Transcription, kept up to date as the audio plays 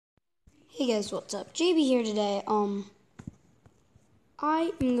Hey guys, what's up? JB here today. I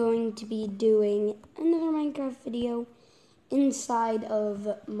am going to be doing another Minecraft video inside of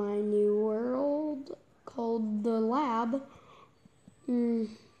my new world called the lab.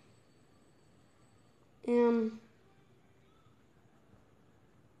 And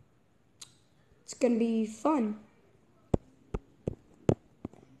it's gonna be fun.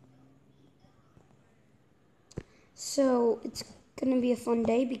 So it's gonna be a fun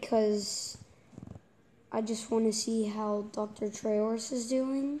day because I just want to see how Dr. Treors is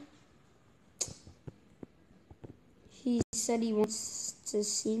doing. He said he wants to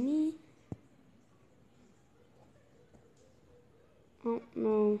see me. I don't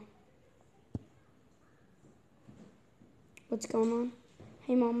know what's going on.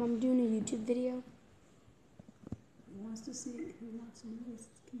 Hey Mom, I'm doing a YouTube video. Who wants to see it? Who wants to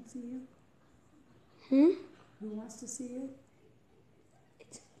can see you? Who wants to see you?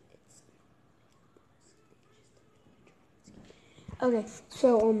 Okay,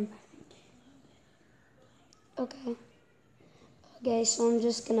 so okay, so I'm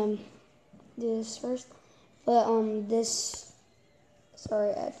just gonna do this first. But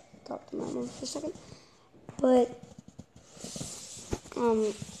sorry, I talked to my mom for a second. But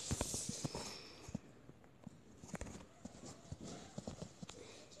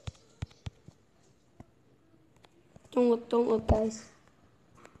don't look, guys.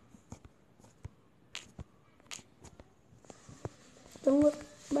 Don't look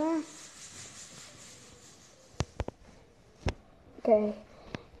back. Okay,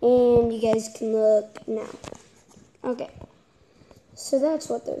 and you guys can look now. Okay, so that's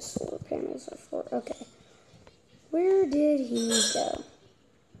what those solar panels are for. Okay, where did he go?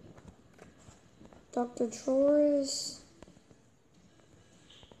 Dr. Treors.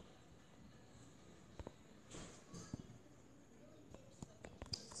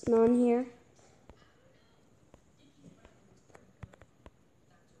 It's not here.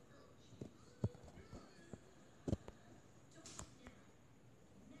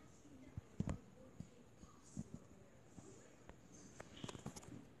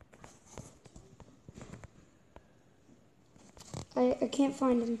 I can't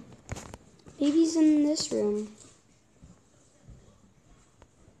find him. Maybe he's in this room.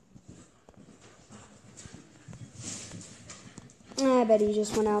 I bet he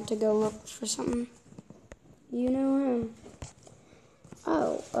just went out to go look for something. You know him.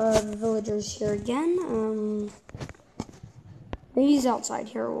 Oh, the villager's here again. Maybe he's outside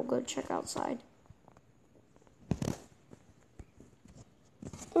here. We'll go check outside.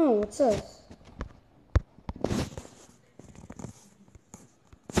 Oh, what's this?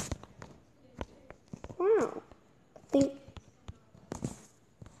 Wow. I think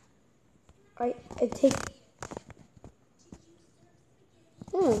I take.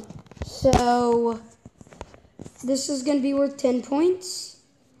 Oh, so this is gonna be worth 10 points.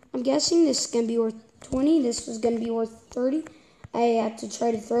 I'm guessing this is gonna be worth 20. This was gonna be worth 30. I had to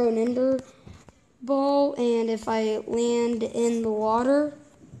try to throw an ender ball, and if I land in the water,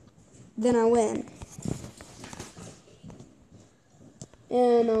 then I win.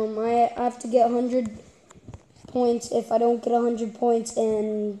 And I have to get 100 points. If I don't get 100 points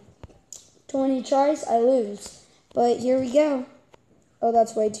in 20 tries, I lose. But here we go. Oh,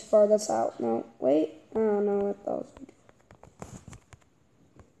 that's way too far. That's out. No, wait. Oh, no, that was...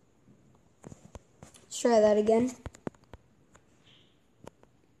 Let's try that again.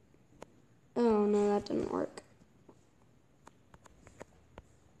 Oh, no, that didn't work.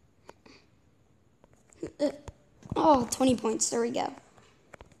 Oh, 20 points. There we go.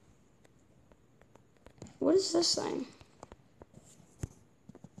 What is this thing?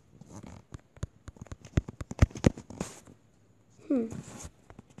 I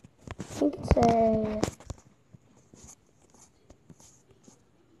think it's a...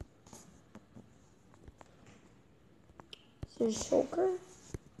 Is it a shulker?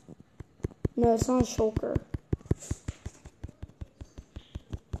 No, it's not a shulker.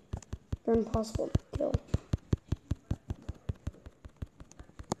 They're impossible to kill.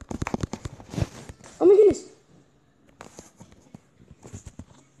 Oh my goodness!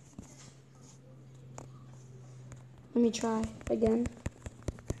 Let me try again.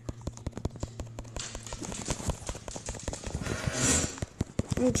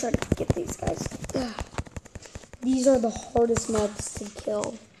 Let me try to get these guys. Ugh. These are the hardest mobs to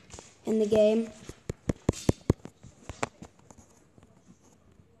kill in the game.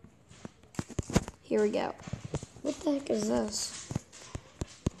 Here we go. What the heck is this?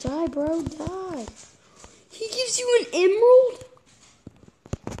 Die, bro, die. He gives you an emerald?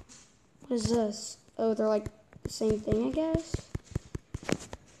 What is this? Oh, they're like the same thing, I guess.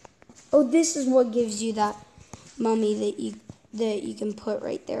 Oh, this is what gives you that mummy that you can put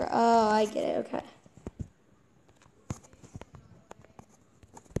right there. Oh, I get it. Okay.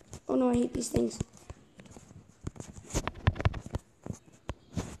 Oh no, I hate these things.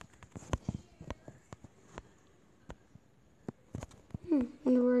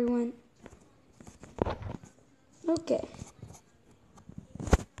 Wonder where he went. Okay.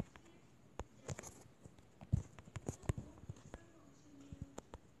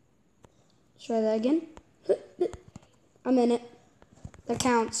 Let's try that again. I'm in it. That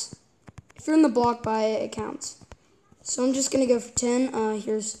counts. If you're in the block by it, it counts. So I'm just gonna go for 10.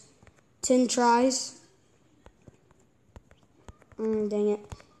 Here's 10 tries. Dang it.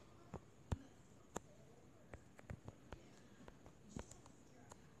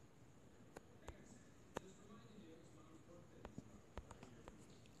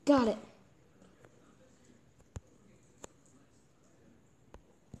 Got it.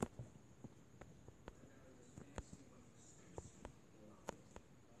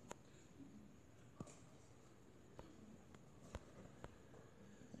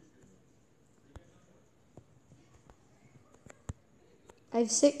 I have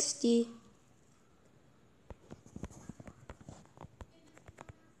 60.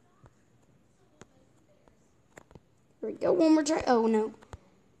 Here we go. One more try. Oh no.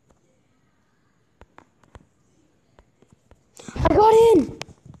 I got in!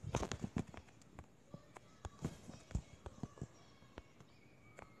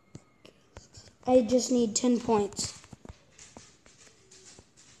 I just need 10 points.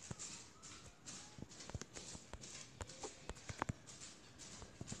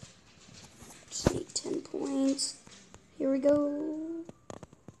 Just need 10 points. Here we go.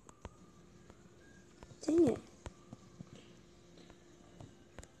 Dang it.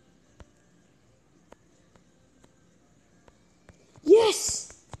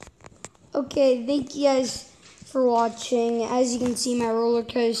 Yes! Okay, thank you guys for watching. As you can see, my roller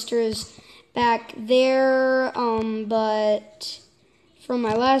coaster is back there, but from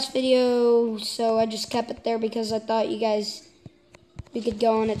my last video, so I just kept it there because I thought we could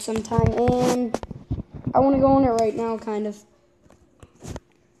go on it sometime, and I want to go on it right now, kind of.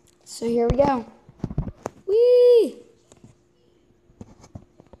 So here we go. Whee!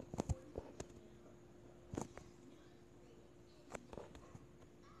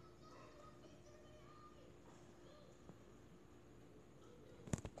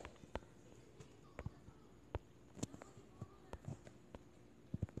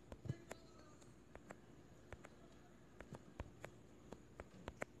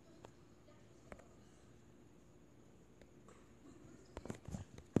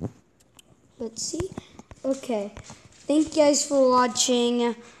 Let's see. Okay. Thank you guys for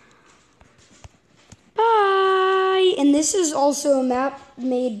watching. Bye! And this is also a map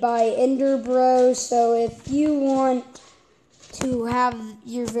made by Enderbro, so if you want to have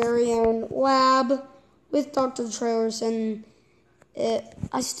your very own lab with Dr. Trailers, and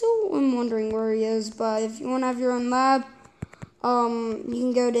I still am wondering where he is, but if you want to have your own lab, you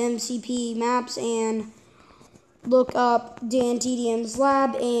can go to MCP Maps and look up Dantdm's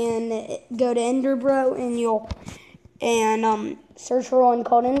lab and go to Enderbro, and search for one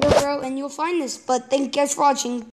called Enderbro, and you'll find this. But thank you guys for watching.